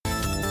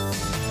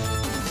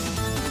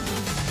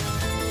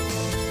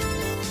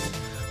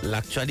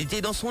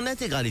L'actualité dans son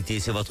intégralité,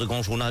 c'est votre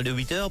grand journal de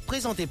 8 heures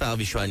présenté par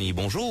Vishwani.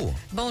 Bonjour.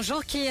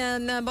 Bonjour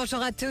Kian,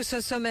 bonjour à tous.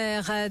 Au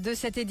sommaire de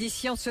cette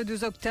édition, ce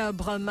 12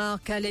 octobre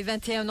marque les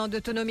 21 ans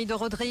d'autonomie de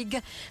Rodrigue.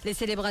 Les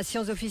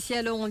célébrations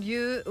officielles ont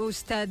lieu au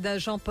stade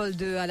Jean-Paul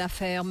II à la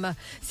Ferme.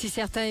 Si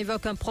certains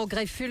évoquent un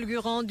progrès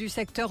fulgurant du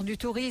secteur du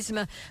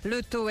tourisme,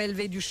 le taux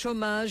élevé du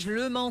chômage,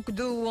 le manque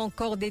d'eau ou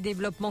encore des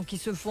développements qui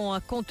se font à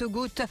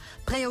compte-gouttes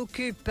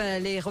préoccupent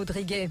les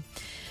Rodriguais.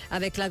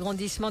 Avec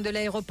l'agrandissement de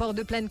l'aéroport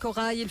de Plaine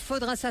Corail, il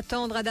faudra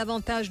s'attendre à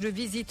davantage de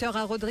visiteurs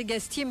à Rodrigue,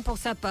 estime pour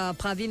sa part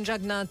Pravin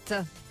Jagnat.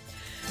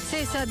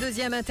 C'est sa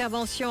deuxième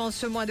intervention en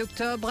ce mois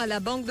d'octobre. La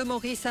Banque de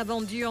Maurice a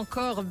vendu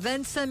encore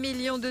 25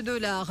 millions de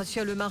dollars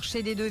sur le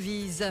marché des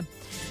devises.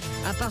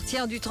 À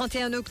partir du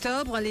 31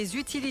 octobre, les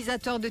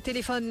utilisateurs de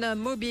téléphones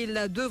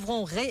mobiles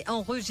devront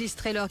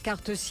réenregistrer leur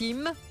carte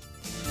SIM.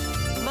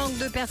 Manque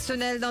de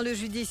personnel dans le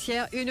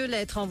judiciaire, une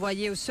lettre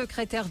envoyée au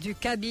secrétaire du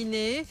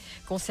cabinet.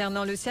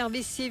 Concernant le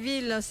service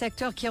civil, un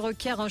secteur qui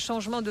requiert un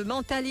changement de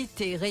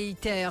mentalité,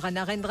 réitère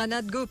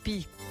Narendranath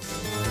Gopi.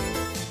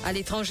 À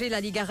l'étranger,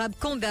 la Ligue arabe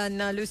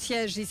condamne le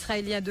siège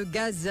israélien de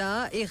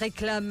Gaza et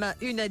réclame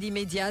une aide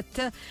immédiate,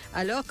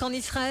 alors qu'en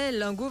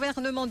Israël, un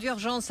gouvernement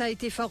d'urgence a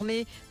été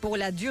formé pour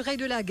la durée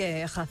de la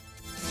guerre.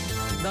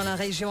 Dans la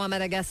région à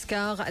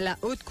Madagascar, la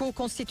Haute Cour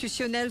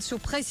constitutionnelle sous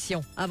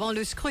pression avant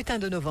le scrutin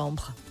de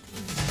novembre.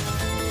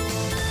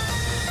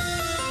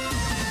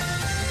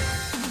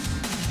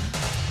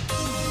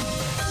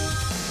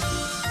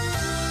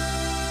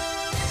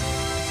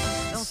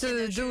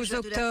 Ce 12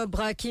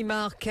 octobre qui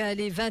marque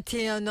les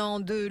 21 ans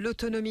de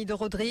l'autonomie de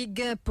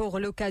Rodrigue. Pour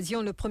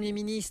l'occasion, le Premier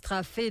ministre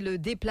a fait le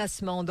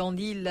déplacement dans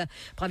l'île.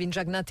 Pravin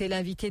Jagnat est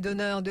l'invité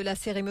d'honneur de la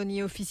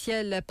cérémonie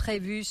officielle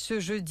prévue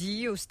ce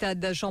jeudi au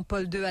stade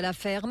Jean-Paul II à la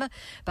Ferme.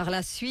 Par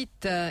la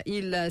suite,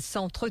 il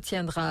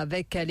s'entretiendra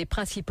avec les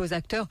principaux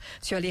acteurs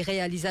sur les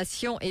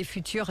réalisations et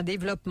futurs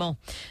développements.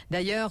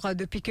 D'ailleurs,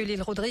 depuis que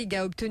l'île Rodrigue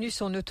a obtenu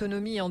son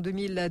autonomie en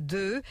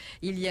 2002,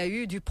 il y a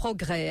eu du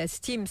progrès,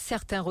 estiment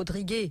certains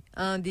Rodriguais.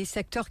 Un des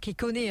secteurs qui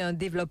connaît un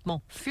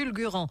développement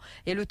fulgurant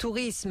est le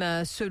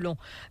tourisme, selon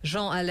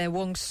Jean-Alain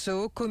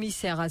Wongso,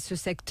 commissaire à ce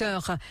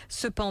secteur.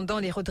 Cependant,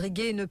 les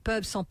Rodriguais ne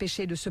peuvent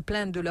s'empêcher de se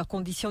plaindre de leurs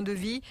conditions de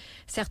vie.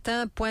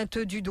 Certains pointent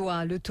du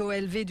doigt le taux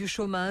élevé du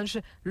chômage,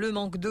 le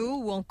manque d'eau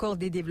ou encore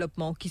des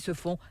développements qui se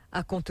font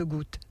à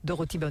compte-gouttes.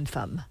 Dorothy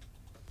Bonnefemme.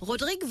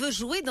 Rodrigue veut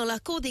jouer dans la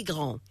cour des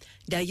grands.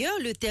 D'ailleurs,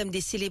 le thème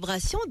des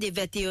célébrations des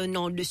 21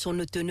 ans de son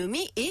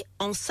autonomie est «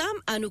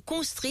 Ensemble à nous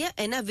construire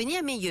un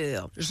avenir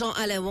meilleur ».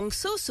 Jean-Alain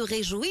Wongso se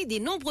réjouit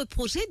des nombreux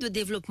projets de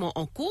développement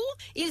en cours.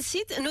 Il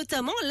cite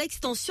notamment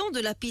l'extension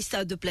de la piste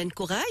de Plaine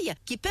Corail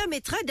qui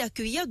permettra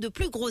d'accueillir de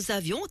plus gros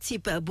avions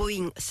type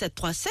Boeing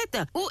 737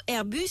 ou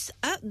Airbus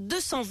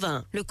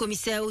A220. Le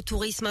commissaire au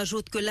tourisme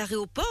ajoute que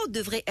l'aéroport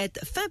devrait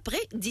être fin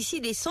prêt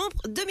d'ici décembre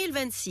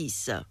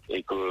 2026.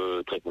 Et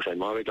que très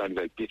prochainement, avec la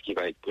nouvelle piste qui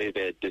va être prête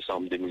vers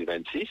décembre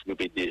 2026, nous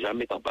pouvons déjà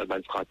mettre en place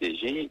une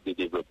stratégie de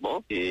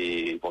développement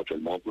et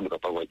éventuellement pour nous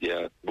capables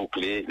de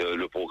boucler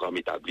le programme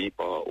établi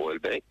par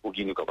OLBEC pour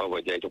qu'il nous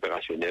capable d'être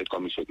opérationnel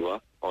comme il se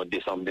doit en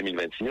décembre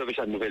 2026. Avec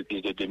cette nouvelle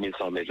piste de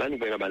 2100 mètres là, nous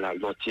verrons un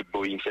avion type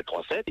Boeing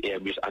 737 et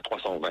Airbus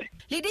A320.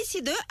 Les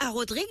décideurs à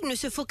Rodrigue ne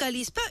se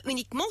focalisent pas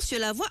uniquement sur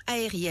la voie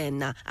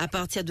aérienne. À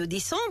partir de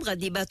décembre,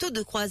 des bateaux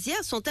de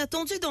croisière sont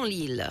attendus dans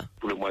l'île.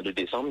 Pour le mois de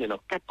décembre, il y en a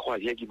 4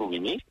 croisières qui vont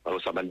venir.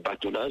 Alors ça va être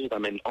bateau-là, ça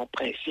amène en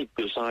principe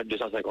 200 à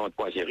 250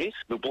 croisiéristes.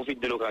 Nous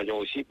profitons de l'occasion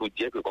aussi pour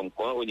dire que comme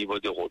quoi, au niveau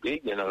de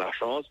Rodrigue, il y en a la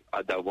chance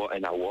d'avoir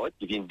un award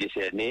qui vient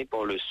décerné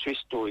par le Swiss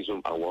Tourism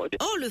Award.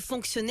 Or, le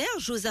fonctionnaire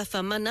Joseph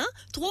Manin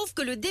trouve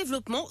que le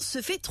développement se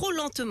fait trop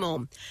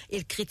lentement.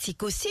 Il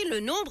critique aussi le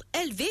nombre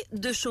élevé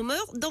de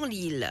chômeurs dans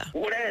l'île.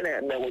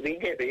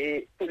 Rodrigue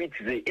est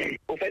politisé.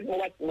 Au fait,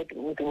 moi,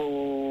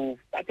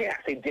 c'est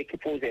assez dire qu'il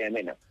faut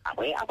maintenant.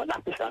 Après,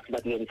 ça,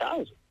 c'est un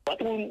message. Pas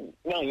tout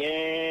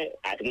rien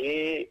à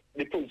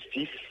de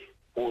positif.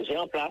 Poser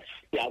en place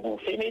et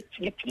avancer, mais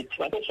petit,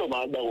 pas de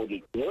chômage dans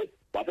Rodrigue.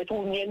 En fait,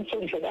 on y a une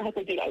solution à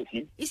côté là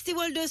aussi.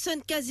 Istiwalderson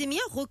Casimir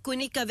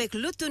reconnaît qu'avec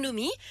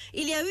l'autonomie,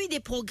 il y a eu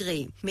des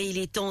progrès. Mais il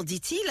est temps,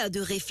 dit-il,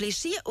 de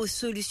réfléchir aux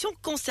solutions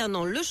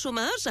concernant le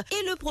chômage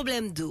et le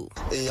problème d'eau.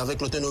 Et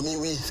avec l'autonomie,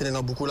 oui, c'est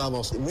beaucoup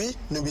l'avance. Oui,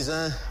 nous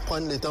besoin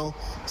prendre le temps,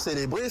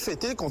 célébrer,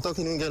 fêter, content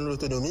que nous gagnons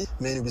l'autonomie,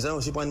 mais nous besoin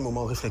aussi prendre un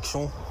moment de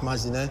réflexion,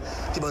 imaginer,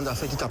 qui bonne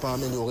affaire qui t'a pas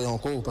amélioré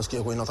encore, parce qu'il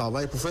y a un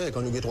travail pour faire.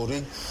 Quand nous gagnons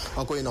Rodrigue,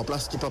 encore une en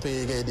place qui peut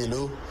payer des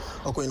lots,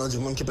 encore une du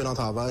monde qui peut dans le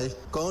travail.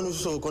 Quand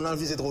on a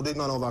visité Rodrigue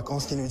dans nos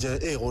vacances, qui nous dit,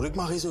 hey, Rodrigue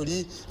m'a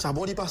résolu, ça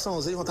bon dit pas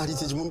sans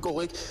mentalité du monde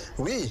correct.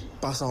 Oui,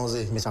 pas sans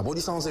mais ça bon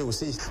dit sans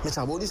aussi. Mais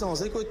ça bon dit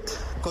sans écoute.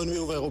 Quand nous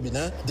ouvrons le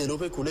robinet, des lots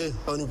peuvent couler.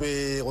 Quand nous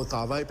payons au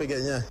travail, peut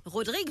gagner.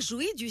 Rodrigue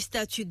jouit du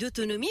statut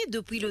d'autonomie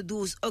depuis le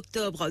 12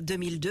 octobre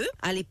 2002.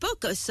 À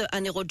l'époque, ce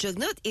Anero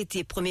Jagnat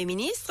était Premier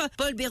ministre,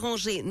 Paul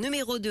Béranger,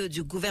 numéro 2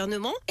 du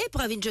gouvernement, et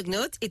Pravin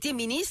Jagnat était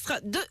ministre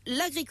de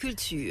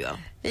l'Agriculture.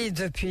 Et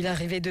depuis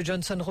l'arrivée de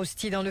Johnson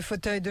Rosti dans le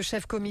fauteuil de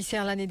chef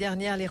commissaire l'année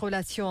dernière, les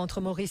relations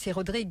entre Maurice et et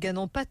Rodrigue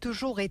n'ont pas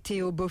toujours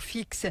été au beau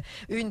fixe.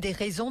 Une des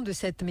raisons de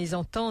cette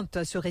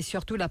mésentente serait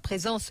surtout la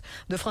présence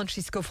de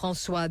Francisco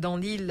François dans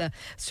l'île.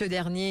 Ce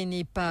dernier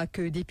n'est pas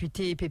que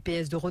député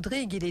PPS de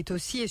Rodrigue, il est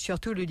aussi et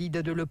surtout le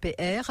leader de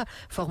l'OPR,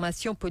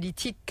 formation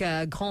politique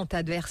grand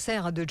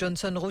adversaire de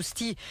Johnson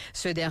Rosti.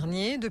 Ce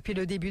dernier, depuis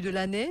le début de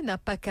l'année, n'a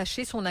pas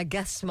caché son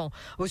agacement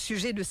au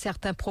sujet de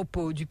certains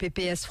propos du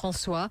PPS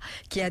François,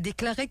 qui a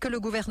déclaré que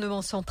le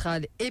gouvernement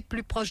central est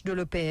plus proche de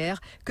l'OPR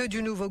que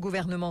du nouveau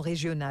gouvernement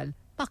régional.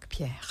 Marc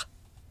Pierre.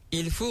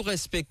 Il faut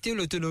respecter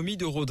l'autonomie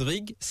de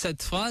Rodrigue.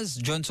 Cette phrase,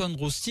 Johnson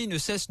Rosti ne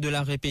cesse de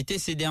la répéter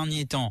ces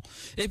derniers temps.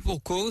 Et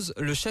pour cause,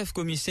 le chef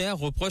commissaire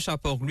reproche à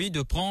Port-Louis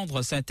de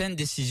prendre certaines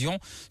décisions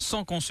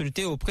sans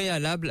consulter au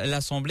préalable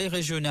l'Assemblée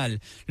régionale.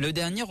 Le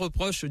dernier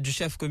reproche du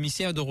chef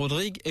commissaire de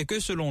Rodrigue est que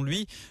selon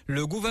lui,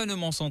 le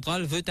gouvernement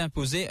central veut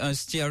imposer un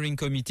steering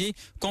committee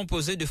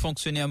composé de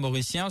fonctionnaires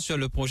mauriciens sur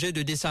le projet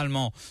de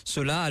dessalement.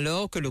 Cela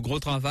alors que le gros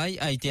travail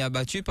a été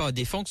abattu par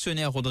des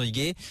fonctionnaires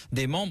rodriguais,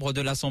 des membres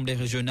de l'Assemblée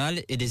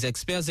régionale et des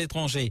experts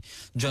étrangers.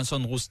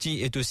 Johnson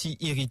Rosti est aussi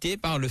irrité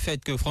par le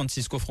fait que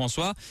Francisco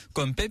François,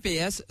 comme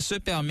PPS, se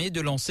permet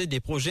de lancer des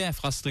projets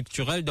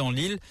infrastructurels dans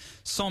l'île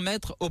sans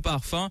mettre au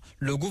parfum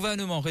le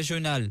gouvernement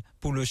régional.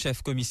 Pour le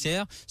chef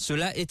commissaire,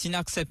 cela est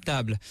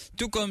inacceptable.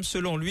 Tout comme,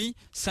 selon lui,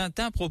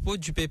 certains propos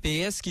du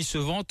PPS qui se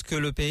vantent que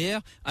le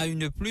PR a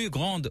une plus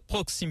grande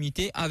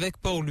proximité avec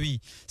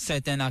Port-Louis.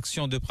 Certaines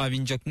actions de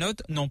Pravin Jagnot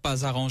n'ont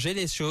pas arrangé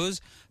les choses.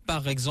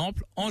 Par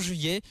exemple, en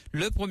juillet,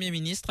 le Premier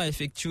ministre a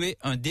effectué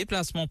un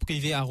déplacement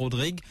privé à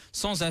Rodrigue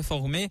sans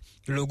informer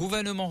le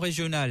gouvernement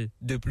régional.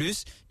 De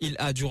plus, il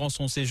a, durant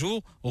son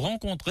séjour,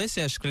 rencontré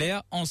Serge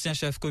Clair, ancien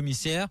chef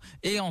commissaire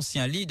et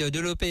ancien leader de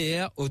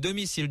l'OPR au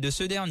domicile de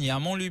ce dernier à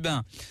Montlubin.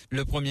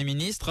 Le Premier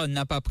ministre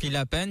n'a pas pris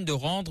la peine de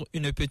rendre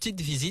une petite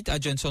visite à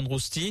Johnson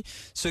Rosti,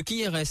 ce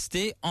qui est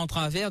resté en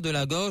travers de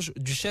la gorge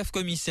du chef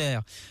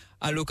commissaire.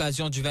 À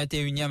l'occasion du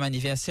 21e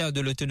anniversaire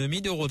de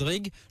l'autonomie de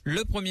Rodrigue,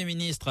 le Premier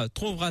ministre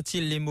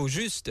trouvera-t-il les mots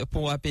justes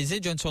pour apaiser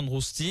Johnson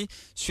Rosti,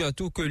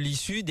 surtout que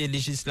l'issue des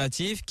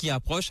législatives qui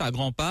approchent à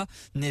grands pas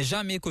n'est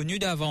jamais connue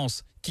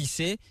d'avance. Qui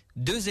sait,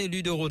 2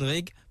 élus de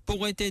Rodrigue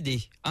pourraient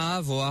aider à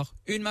avoir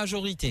une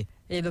majorité.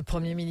 Et le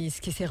Premier ministre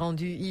qui s'est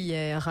rendu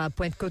hier à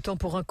Pointe-Coton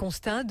pour un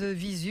constat de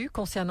visu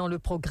concernant le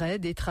progrès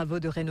des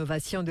travaux de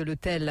rénovation de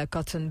l'hôtel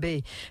Cotton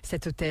Bay.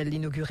 Cet hôtel,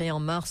 inauguré en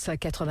mars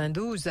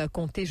 92,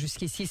 comptait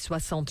jusqu'ici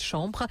 60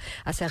 chambres.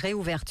 À sa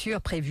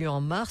réouverture prévue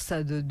en mars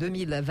de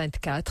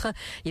 2024,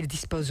 il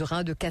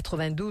disposera de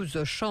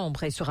 92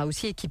 chambres et sera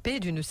aussi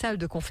équipé d'une salle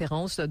de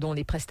conférence dont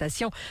les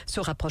prestations se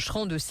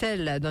rapprocheront de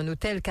celles d'un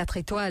hôtel 4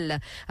 étoiles.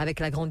 Avec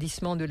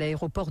l'agrandissement de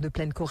l'aéroport de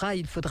Plaine-Corail,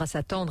 il faudra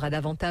s'attendre à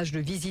davantage de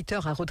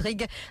visiteurs à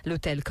Rodrigue.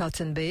 L'hôtel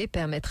Cotton Bay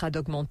permettra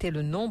d'augmenter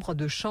le nombre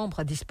de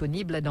chambres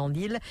disponibles dans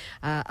l'île,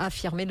 a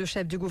affirmé le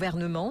chef du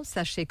gouvernement.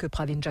 Sachez que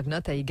Pravin Jagnot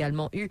a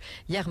également eu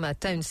hier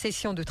matin une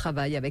session de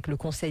travail avec le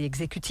conseil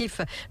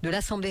exécutif de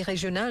l'Assemblée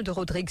régionale de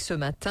Rodrigue ce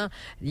matin.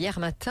 Hier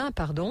matin,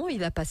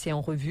 il a passé en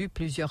revue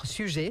plusieurs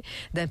sujets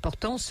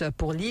d'importance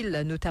pour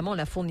l'île, notamment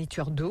la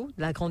fourniture d'eau,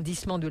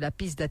 l'agrandissement de la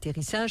piste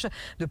d'atterrissage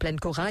de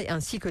Plaine-Corail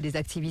ainsi que les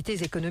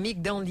activités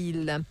économiques dans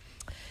l'île.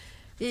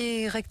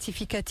 Et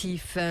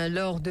rectificatif,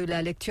 lors de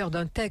la lecture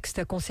d'un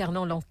texte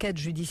concernant l'enquête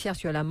judiciaire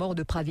sur la mort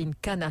de Pravin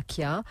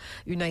Kanakia,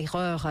 une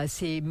erreur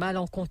s'est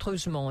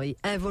malencontreusement et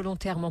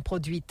involontairement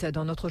produite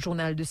dans notre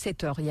journal de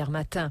 7 heures hier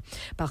matin.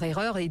 Par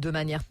erreur et de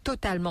manière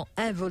totalement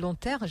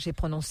involontaire, j'ai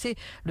prononcé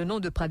le nom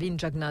de Pravin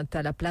Jagnot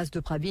à la place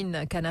de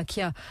Pravin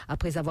Kanakia.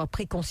 Après avoir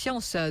pris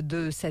conscience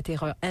de cette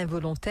erreur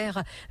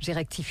involontaire, j'ai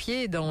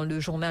rectifié dans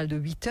le journal de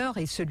 8 heures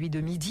et celui de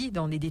midi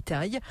dans les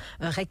détails.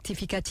 Un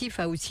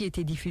rectificatif a aussi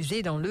été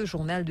diffusé dans le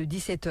journal de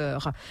 17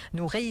 heures.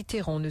 Nous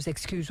réitérons nos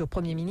excuses au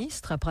Premier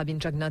ministre, Pravin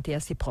Jagnot et à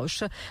ses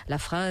proches. La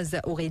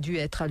phrase aurait dû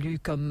être lue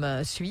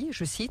comme suit,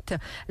 je cite,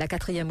 « La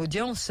 4e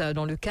audience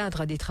dans le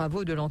cadre des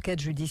travaux de l'enquête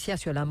judiciaire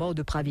sur la mort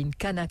de Pravin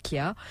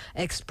Kanakia,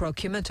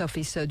 ex-procurement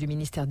officer du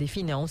ministère des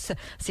Finances,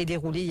 s'est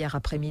déroulée hier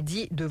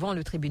après-midi devant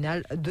le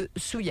tribunal de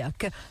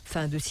Souillac. »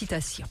 Fin de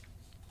citation.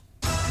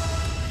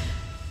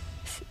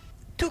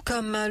 Tout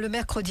comme le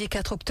mercredi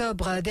 4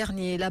 octobre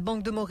dernier, la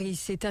Banque de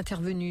Maurice est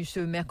intervenue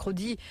ce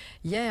mercredi.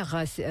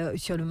 Hier,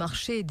 sur le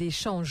marché des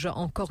changes,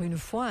 encore une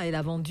fois, elle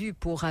a vendu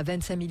pour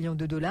 25 millions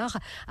de dollars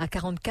à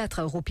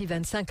 44,25 roupies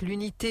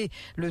l'unité.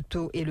 Le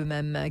taux est le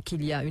même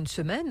qu'il y a une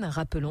semaine.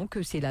 Rappelons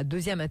que c'est la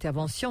 2e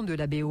intervention de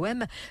la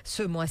BOM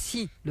ce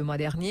mois-ci. Le mois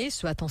dernier,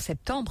 soit en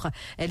septembre,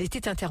 elle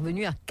était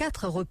intervenue à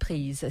 4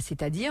 reprises,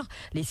 c'est-à-dire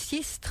les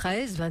 6,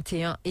 13,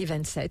 21 et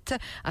 27.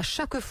 À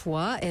chaque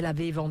fois, elle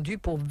avait vendu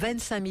pour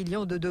 25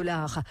 millions de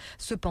dollars.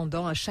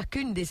 Cependant, à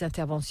chacune des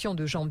interventions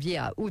de janvier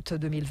à août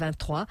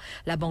 2023,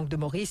 la Banque de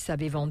Maurice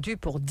avait vendu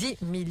pour 10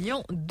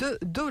 millions de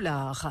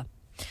dollars.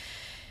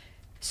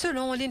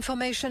 Selon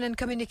l'Information and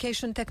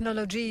Communication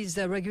Technologies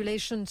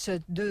Regulations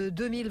de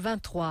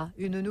 2023,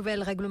 une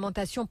nouvelle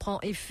réglementation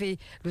prend effet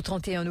le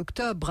 31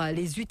 octobre.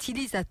 Les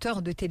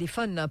utilisateurs de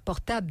téléphones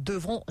portables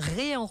devront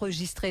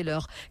réenregistrer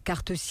leur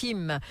carte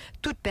SIM.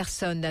 Toute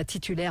personne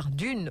titulaire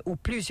d'une ou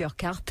plusieurs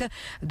cartes,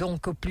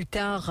 donc au plus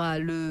tard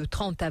le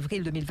 30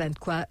 avril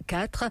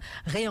 2024,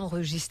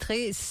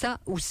 réenregistrer sa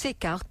ou ses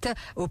cartes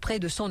auprès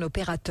de son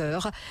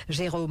opérateur.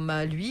 Jérôme,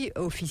 lui,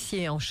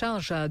 officier en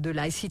charge de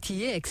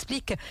l'ICTA,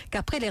 explique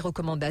qu'après les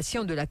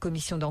recommandations de la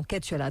commission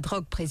d'enquête sur la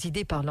drogue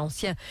présidée par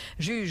l'ancien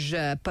juge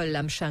Paul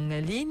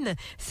Lam-Chang-Lin,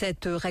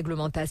 cette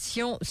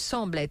réglementation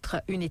semble être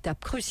une étape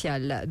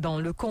cruciale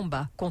dans le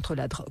combat contre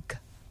la drogue.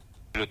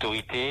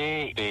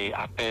 L'autorité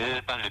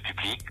appelle le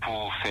public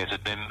pour faire de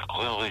même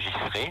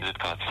réenregistrer notre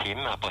carte SIM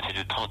à partir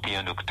du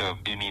 31 octobre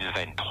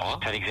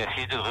 2023. C'est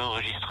l'exercice de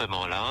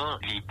réenregistrement-là,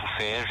 il peut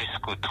faire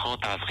jusqu'au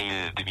 30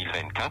 avril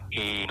 2024.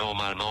 Et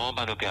normalement,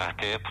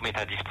 l'opérateur peut mettre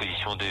à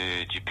disposition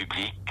du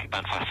public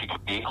une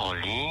facilité en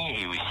ligne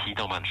et aussi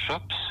dans les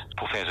shops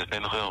pour faire de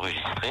même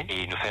réenregistrer.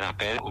 Et nous faire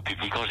appel au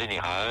public en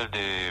général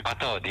de pas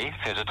tarder,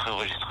 faire notre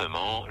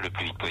réenregistrement le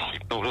plus vite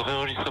possible. Donc le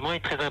réenregistrement est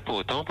très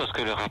important parce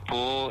que le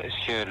rapport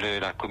sur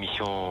la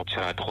commission sur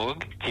la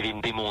drogue, qui vient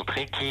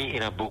démontrer qu'il y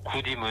a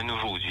beaucoup de monde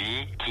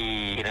aujourd'hui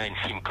qui a une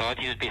SIM card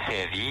qui peut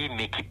servir,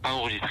 mais qui pas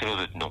enregistré les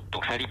autres noms.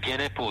 Donc ça est bien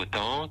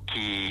important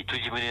que tout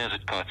le monde a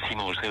notre carte SIM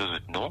enregistré les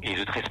autres noms et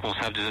les autres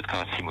responsables de notre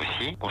carte SIM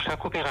aussi. Pour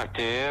chaque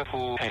opérateur,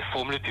 vous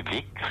informe le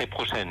public très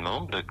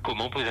prochainement de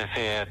comment vous allez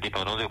faire,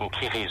 dépendant de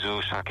qui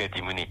réseau chaque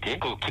immunité,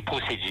 qui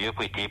procédure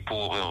peut être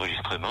pour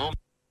enregistrement.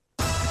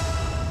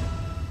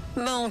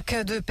 Manque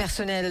de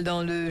personnel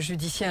dans le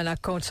judiciaire. La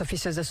Courts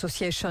Officers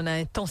Association a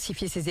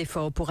intensifié ses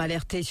efforts pour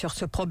alerter sur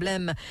ce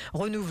problème,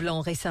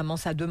 renouvelant récemment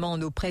sa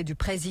demande auprès du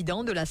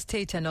président de la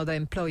State and Other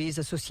Employees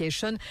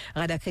Association,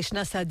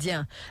 Radhakrishna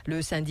Sadhya.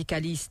 Le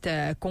syndicaliste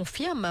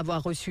confirme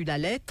avoir reçu la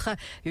lettre,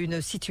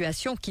 une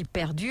situation qui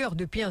perdure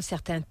depuis un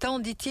certain temps,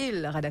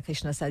 dit-il.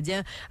 Radhakrishna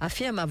Sadhya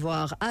affirme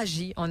avoir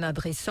agi en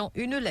adressant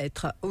une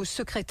lettre au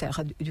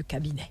secrétaire du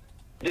cabinet.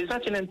 Déjà,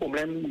 il y a un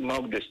problème de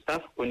manque de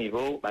staff au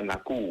niveau de la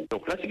Cour.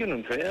 Donc là, ce que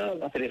nous faisons,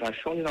 la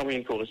Fédération, nous envoyons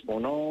une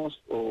correspondance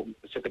au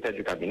secrétaire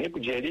du cabinet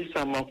pour dire que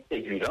ça manque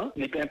aigu là.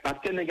 Il peut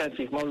impacter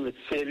négativement le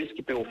service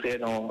qu'il peut offrir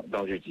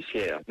dans le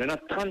judiciaire. Nous avons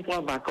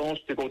 33 vacances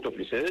de court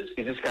officers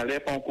qui jusqu'à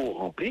l'heure pas encore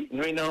remplies.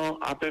 Nous avons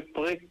à peu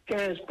près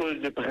 15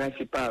 postes de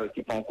principal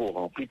qui sont encore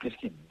remplis, plus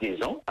que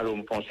 10 ans. Alors,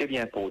 nous pensons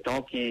bien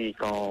important que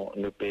quand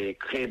nous pouvons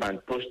créer un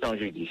poste en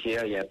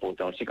judiciaire, il est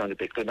important aussi quand nous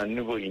pouvons créer une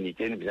nouvelle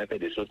unité, nous devons faire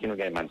des choses qui nous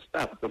gagnent un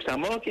staff. Donc, ça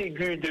manque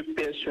aigu de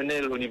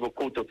personnel au niveau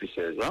court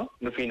officers là.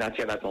 Nous faisons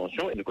attirer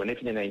l'attention et nous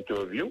connaissons une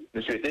interview.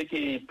 Nous souhaitons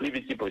qu'il plus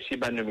vite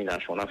possible une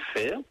nomination à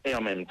faire et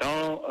en même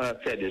temps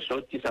faire des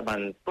sortes qui ça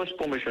un poste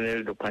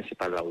promotionnel de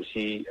principal là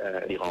aussi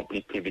les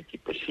remplir plus vite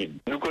possible.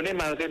 Nous connaissons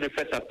malgré le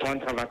fait que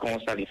 30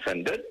 vacances à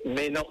l'effended,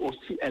 mais non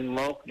aussi un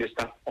manque de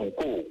staff en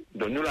cours.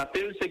 Donc nous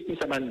l'appelons c'est que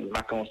ça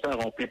vacances là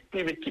remplir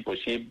plus vite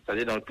possible,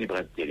 c'est-à-dire dans le plus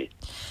bref délai.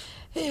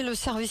 Et le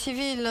service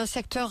civil, un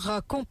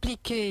secteur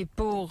compliqué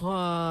pour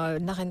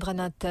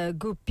Narendranath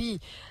Gopi,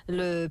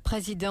 le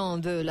président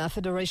de la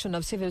Federation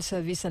of Civil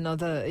Service and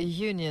Other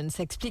Unions,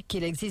 explique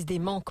qu'il existe des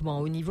manquements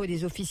au niveau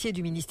des officiers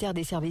du ministère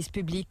des Services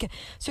publics,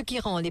 ce qui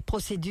rend les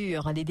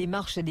procédures, les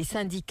démarches des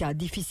syndicats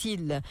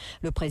difficiles.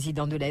 Le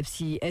président de la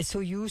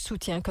FCSOU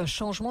soutient qu'un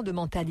changement de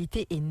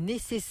mentalité est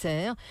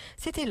nécessaire.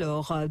 C'était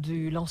lors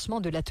du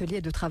lancement de l'atelier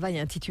de travail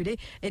intitulé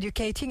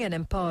Educating and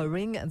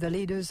Empowering the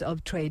Leaders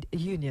of Trade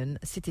Union.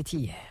 C'était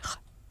hier.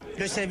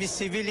 Le service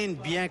civil est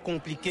bien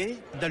compliqué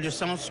dans le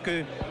sens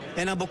que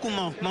il y a beaucoup de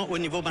manquements au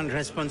niveau des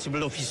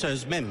responsible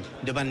officers même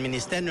de le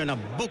ministère. Il y en a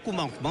beaucoup de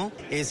manquements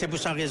et c'est pour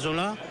cette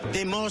raison-là,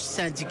 démarche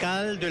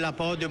syndicale de la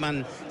part de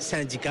mon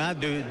syndicat,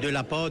 de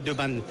la part de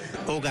mon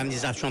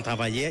organisation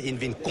travaillère, il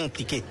devient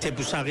compliqué. C'est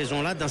pour cette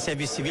raison-là, dans le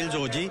service civil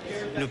aujourd'hui,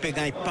 nous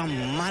payons pas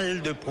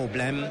mal de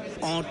problèmes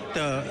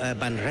entre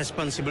les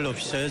responsible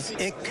officers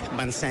et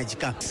les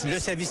syndicats. Le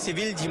service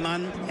civil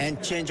demande un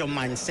change of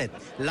mindset.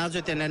 Là, je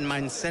tiens un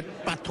mindset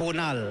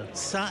patronal.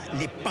 Ça,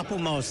 n'est pas pour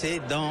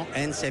commencer dans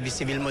un service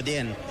civil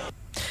moderne.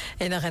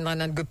 Et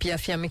Narendranath Gopi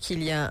affirme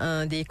qu'il y a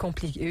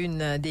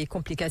une des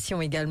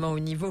complications également au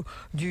niveau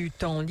du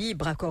temps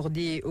libre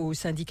accordé aux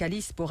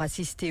syndicalistes pour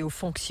assister aux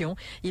fonctions.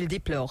 Il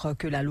déplore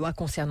que la loi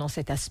concernant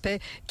cet aspect,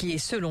 qui est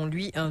selon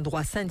lui un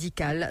droit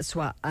syndical,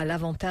 soit à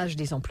l'avantage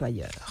des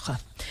employeurs.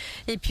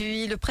 Et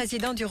puis, le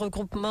président du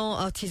regroupement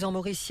artisan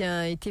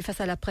mauricien était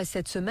face à la presse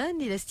cette semaine.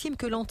 Il estime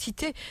que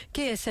l'entité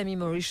KSME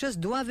Mauritius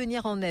doit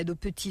venir en aide aux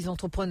petits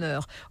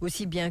entrepreneurs,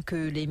 aussi bien que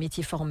les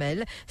métiers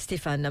formels.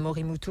 Stéphane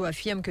Namorimutu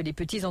affirme que les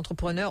petits entrepreneurs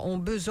ont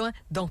besoin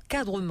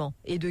d'encadrement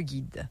et de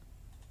guide.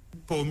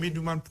 Parmi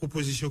nous, une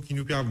proposition qui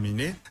nous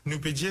permet, nous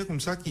peut dire comme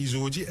ça qu'ils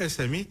ont dit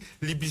SMI,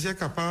 les bizarres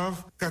capables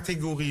de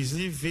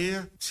catégoriser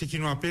vers ce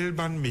qu'ils nous appellent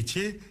ban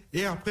métier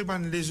et après ban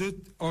les autres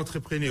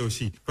entrepreneurs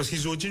aussi. Parce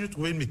qu'ils ont dit nous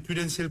trouver une méthode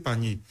d'un seul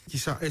panier. Qui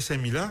ça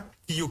SMI là,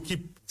 qui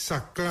occupe sa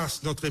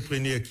classe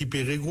d'entrepreneurs qui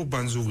peut regrouper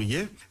ban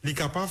ouvriers, les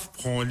capables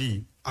prendre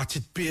à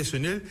titre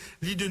personnel,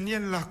 lui donner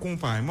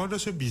l'accompagnement de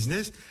ce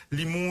business,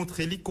 lui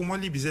montrer comment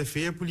les business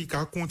faire pour lui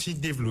continuer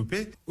de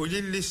développer, au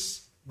lieu de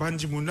laisser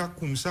bandimouna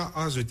comme ça,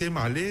 à jeter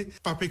malé,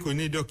 pas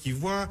connaître donc qui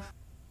voit.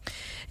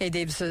 Et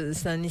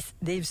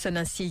Dave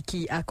Sonassi,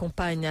 qui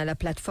accompagne la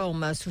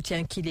plateforme,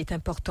 soutient qu'il est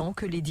important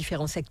que les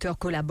différents secteurs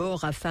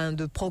collaborent afin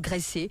de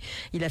progresser.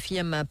 Il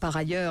affirme par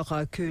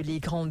ailleurs que les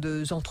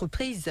grandes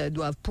entreprises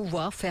doivent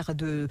pouvoir faire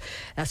de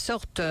la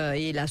sorte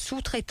et la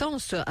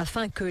sous-traitance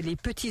afin que les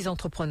petits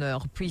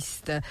entrepreneurs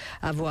puissent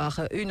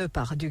avoir une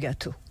part du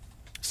gâteau.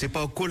 C'est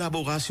par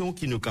collaboration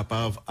qui nous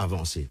capable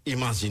d'avancer.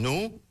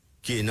 Imaginons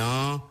qu'il y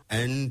a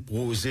un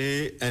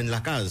projet, la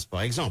case,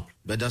 par exemple.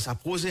 Ben, dans sa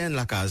projet,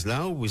 la case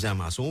là, où vous avez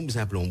un maçon, vous avez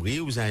un plombier,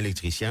 vous avez un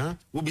électricien,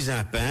 ou vous avez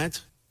un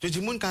peintre, tout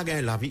le monde qui a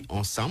gagné la vie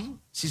ensemble,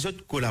 si vous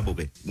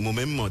collaborez.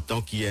 Moi-même, en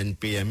tant qu'il y a une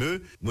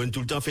PME, moi, tout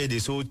le temps faire des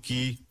choses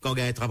qui, quand on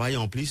gagne un travail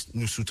en plus,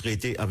 nous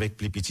sous-traiter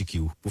avec les petits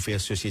kious, pour faire la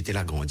société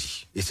la grandir.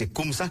 Et c'est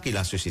comme ça que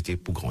la société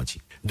pour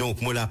grandir.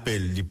 Donc, moi,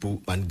 l'appelle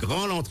pour une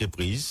grande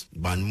entreprise,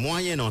 une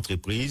moyenne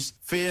entreprise,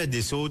 faire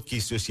des choses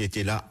qui,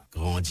 société là,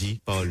 grandit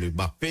par le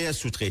bas, faire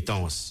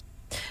sous-traitance.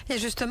 Et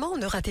justement,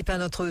 ne ratez pas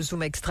notre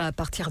Zoom Extra à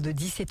partir de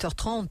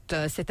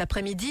 17h30 cet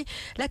après-midi.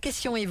 La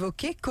question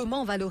évoquée,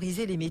 comment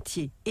valoriser les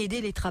métiers,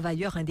 aider les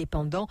travailleurs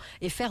indépendants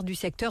et faire du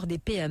secteur des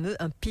PME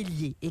un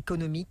pilier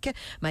économique.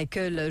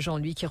 Michael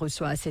Jean-Louis qui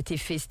reçoit à cet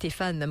effet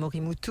Stéphane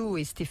Morimoutou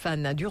et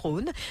Stéphane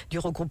Durone du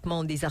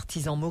regroupement des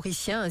artisans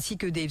mauriciens ainsi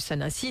que Dave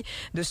Sonassi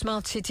de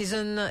Smart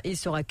Citizen. Il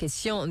sera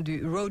question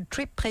du road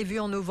trip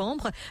prévu en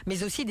novembre,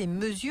 mais aussi des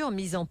mesures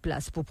mises en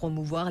place pour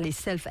promouvoir les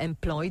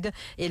self-employed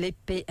et les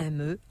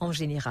PME en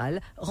général.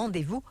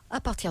 Rendez-vous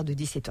à partir de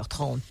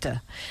 17h30.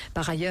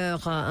 Par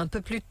ailleurs, un peu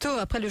plus tôt,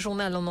 après le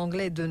journal en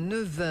anglais de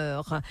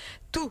 9h,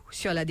 tout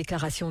sur la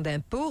déclaration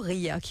d'impôt.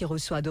 RIA qui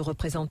reçoit deux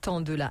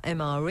représentants de la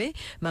MRA,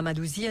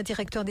 Mamadou Zia,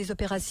 directeur des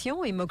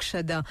opérations, et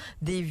Mokshada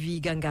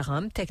Devi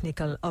Gangaram,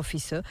 Technical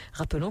Officer.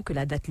 Rappelons que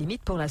la date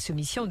limite pour la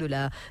soumission de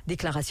la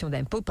déclaration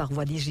d'impôt par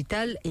voie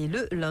digitale est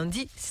le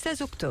lundi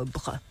 16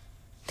 octobre.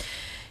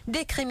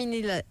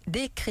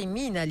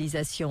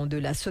 Décriminalisation de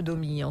la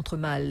sodomie entre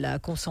mâles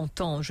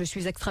consentants. Je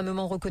suis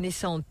extrêmement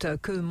reconnaissante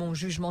que mon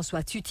jugement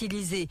soit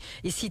utilisé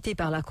et cité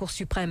par la Cour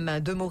suprême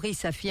de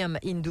Maurice, affirme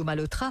Indou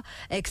Malhotra,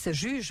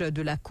 ex-juge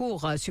de la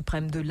Cour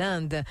suprême de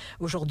l'Inde.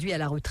 Aujourd'hui à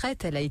la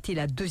retraite, elle a été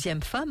la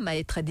deuxième femme à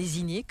être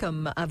désignée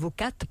comme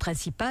avocate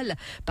principale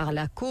par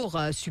la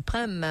Cour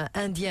suprême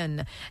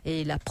indienne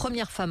et la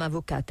première femme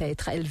avocate à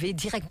être élevée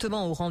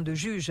directement au rang de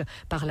juge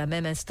par la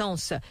même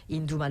instance.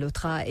 Indou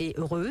Malhotra est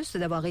heureuse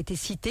d'avoir été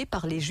citée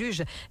par les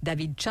juges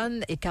David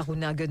Chan et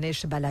Karuna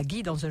Ganesh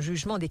Balagi dans un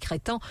jugement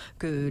décrétant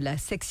que la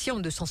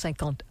section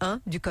 251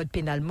 du Code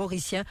pénal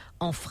mauricien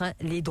enfreint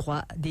les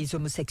droits des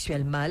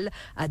homosexuels mâles,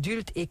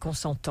 adultes et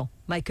consentants.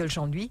 Michael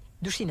Jean-Louis,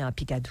 Douchina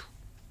Picadou.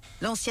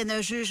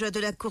 L'ancienne juge de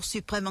la Cour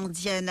suprême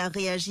indienne a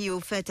réagi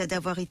au fait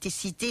d'avoir été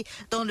citée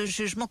dans le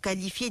jugement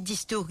qualifié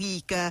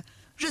d'historique.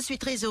 Je suis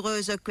très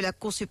heureuse que la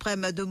Cour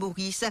suprême de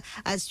Maurice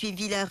a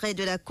suivi l'arrêt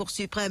de la Cour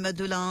suprême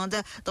de l'Inde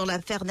dans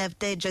l'affaire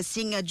Navtej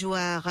Singh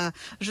Jawar.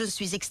 Je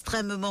suis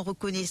extrêmement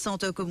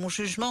reconnaissante que mon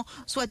jugement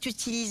soit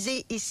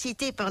utilisé et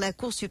cité par la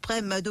Cour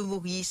suprême de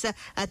Maurice,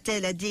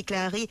 a-t-elle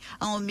déclaré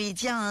en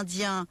médias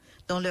indiens.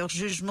 Dans leur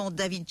jugement,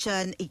 David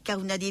Chan et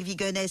Karunadevi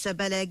Ganesh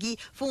Balagi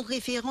font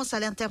référence à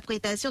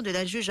l'interprétation de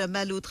la juge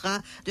Malhotra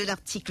de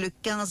l'article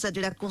 15 de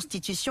la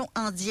Constitution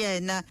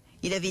indienne.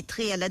 Il avait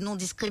trait à la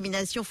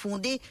non-discrimination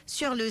fondée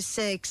sur le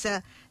sexe.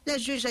 La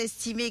juge a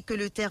estimé que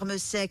le terme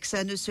sexe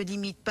ne se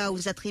limite pas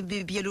aux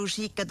attributs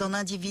biologiques d'un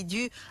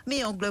individu,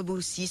 mais englobe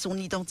aussi son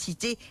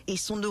identité et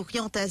son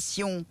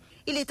orientation.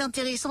 Il est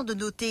intéressant de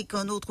noter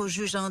qu'un autre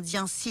juge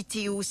indien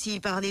cité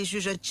aussi par les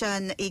juges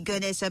Chan et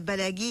Ganesh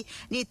Balagi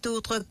n'est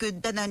autre que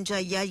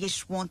Dhananjaya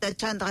Yeshwant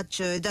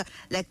Chandrachud,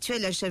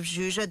 l'actuel chef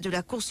juge de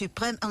la Cour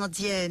suprême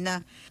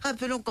indienne.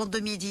 Rappelons qu'en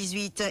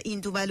 2018,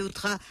 Indou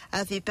Malhotra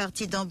a fait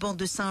partie d'un banc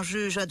de 5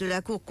 juges de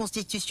la Cour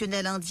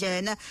constitutionnelle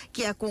indienne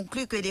qui a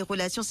conclu que les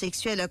relations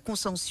sexuelles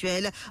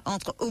consensuelles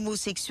entre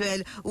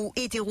homosexuels ou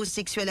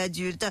hétérosexuels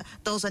adultes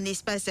dans un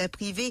espace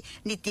privé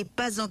n'étaient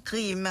pas un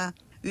crime.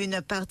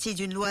 Une partie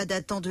d'une loi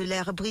datant de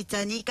l'ère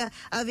britannique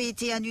avait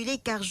été annulée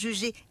car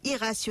jugée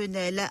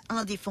irrationnelle,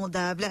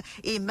 indéfendable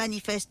et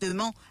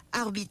manifestement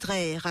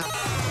arbitraire.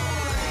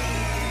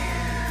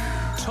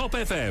 Top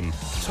FM,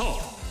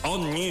 top on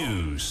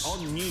news.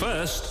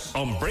 First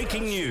on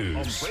breaking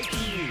news. Top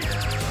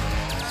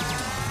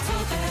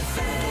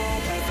FM,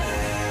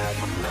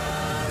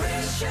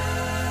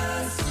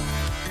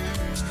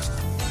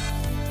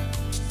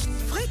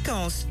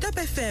 Fréquence Top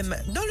FM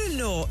dans le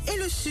nord et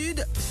le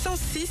sud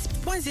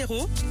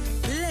 106.0,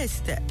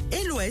 l'est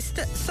et l'ouest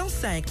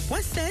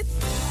 105.7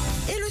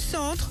 et le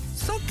centre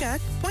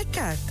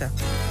 104.4.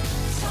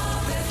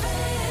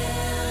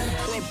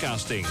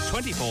 Broadcasting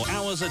 24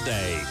 hours a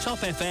day.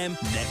 Top FM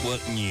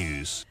Network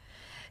News.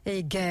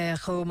 Et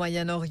guerre au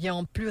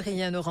Moyen-Orient, plus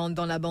rien ne rentre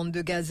dans la bande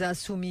de Gaza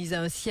soumise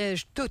à un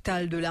siège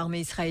total de l'armée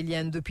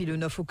israélienne depuis le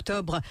 9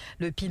 octobre.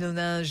 Le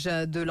pilonnage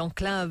de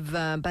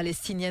l'enclave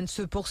palestinienne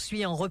se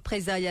poursuit en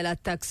représailles à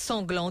l'attaque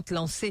sanglante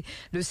lancée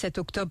le 7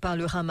 octobre par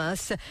le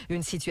Hamas.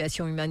 Une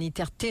situation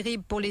humanitaire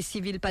terrible pour les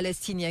civils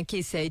palestiniens qui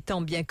essayent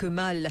tant bien que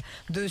mal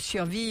de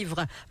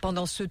survivre.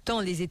 Pendant ce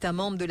temps, les États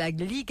membres de la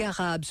Ligue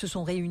arabe se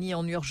sont réunis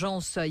en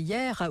urgence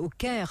hier au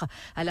Caire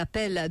à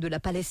l'appel de la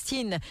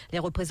Palestine. Les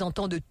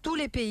représentants de tous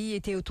les pays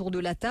étaient autour de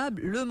la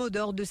table. Le mot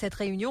d'ordre de cette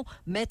réunion,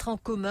 mettre en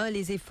commun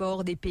les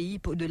efforts des pays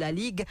de la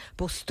Ligue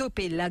pour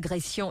stopper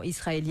l'agression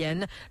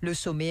israélienne. Le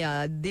sommet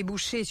a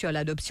débouché sur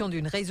l'adoption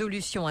d'une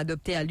résolution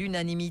adoptée à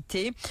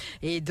l'unanimité.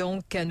 Et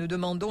donc, nous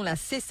demandons la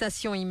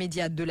cessation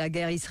immédiate de la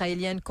guerre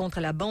israélienne contre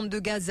la bande de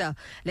Gaza.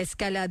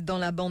 L'escalade dans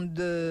la bande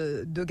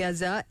de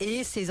Gaza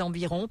et ses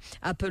environs.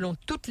 Appelons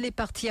toutes les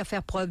parties à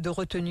faire preuve de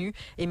retenue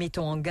et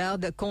mettons en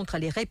garde contre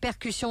les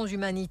répercussions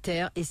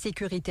humanitaires et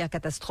sécuritaires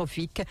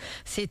catastrophiques.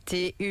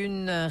 C'était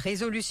une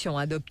résolution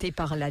adoptée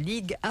par la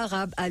Ligue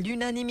arabe à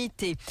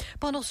l'unanimité.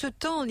 Pendant ce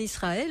temps, en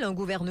Israël, un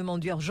gouvernement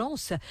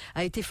d'urgence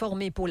a été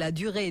formé pour la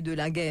durée de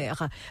la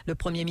guerre. Le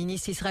premier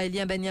ministre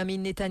israélien Benjamin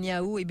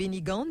Netanyahou et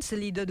Benny Gantz,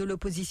 leader de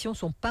l'opposition,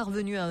 sont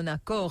parvenus à un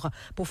accord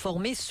pour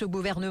former ce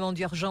gouvernement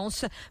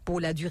d'urgence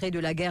pour la durée de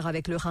la guerre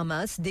avec le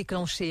Hamas,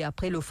 déclenchée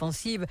après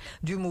l'offensive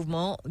du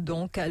mouvement,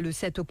 donc le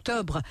 7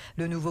 octobre.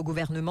 Le nouveau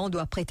gouvernement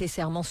doit prêter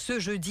serment ce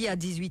jeudi à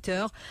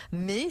 18h,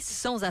 mais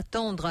sans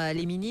attendre,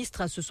 les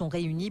ministres se sont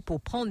réunis pour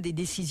prendre des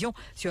décisions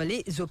sur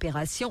les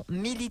opérations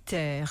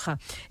militaires.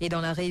 Et dans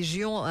la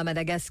région, à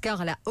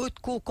Madagascar, la Haute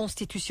Cour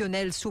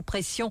constitutionnelle sous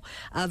pression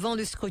avant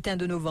le scrutin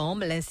de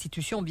novembre.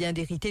 L'institution vient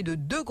d'hériter de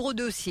 2 gros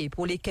dossiers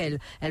pour lesquels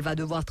elle va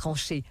devoir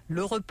trancher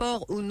le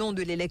report ou non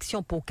de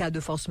l'élection pour cas de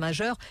force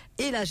majeure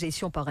et la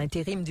gestion par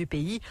intérim du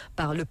pays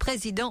par le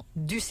président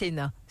du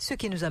Sénat. Ce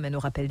qui nous amène au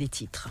rappel des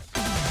titres.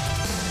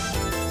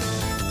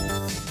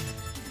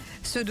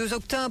 Ce 12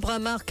 octobre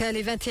marque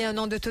les 21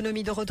 ans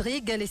d'autonomie de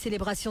Rodrigue. Les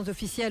célébrations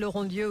officielles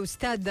auront lieu au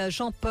stade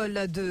Jean-Paul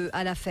II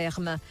à la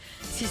Ferme.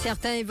 Si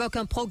certains évoquent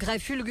un progrès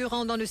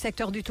fulgurant dans le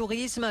secteur du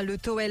tourisme, le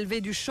taux élevé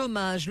du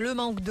chômage, le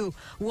manque d'eau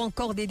ou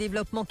encore des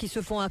développements qui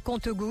se font à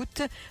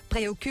compte-gouttes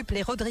préoccupent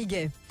les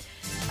Rodriguais.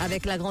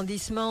 Avec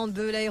l'agrandissement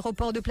de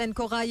l'aéroport de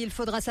Plaine-Corail, il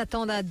faudra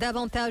s'attendre à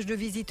davantage de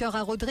visiteurs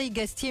à Rodrigue,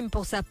 estime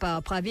pour sa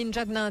part Pravin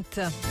Jagnat.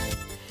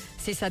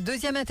 C'est sa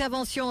deuxième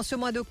intervention en ce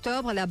mois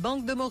d'octobre. La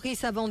Banque de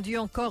Maurice a vendu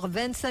encore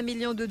 25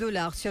 millions de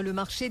dollars sur le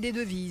marché des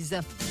devises.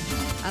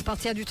 À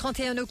partir du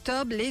 31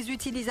 octobre, les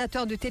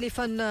utilisateurs de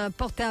téléphones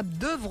portables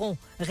devront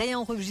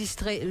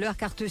réenregistrer leur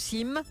carte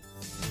SIM.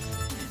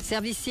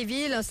 Service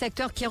civil, un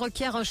secteur qui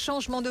requiert un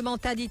changement de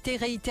mentalité,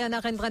 réitère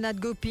Narendra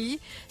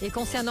Gopi. Et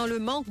concernant le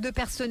manque de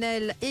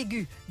personnel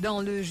aigu dans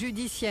le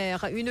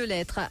judiciaire, une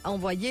lettre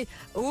envoyée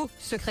au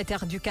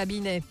secrétaire du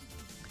cabinet.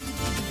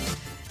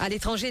 À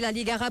l'étranger, la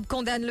Ligue arabe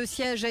condamne le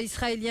siège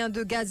israélien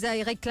de Gaza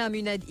et réclame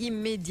une aide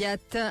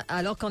immédiate,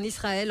 alors qu'en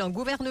Israël, un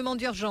gouvernement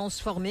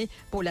d'urgence formé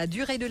pour la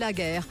durée de la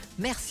guerre.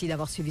 Merci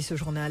d'avoir suivi ce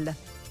journal.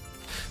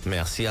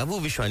 Merci à vous,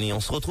 Vishwani.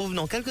 On se retrouve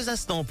dans quelques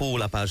instants pour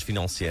la page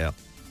financière.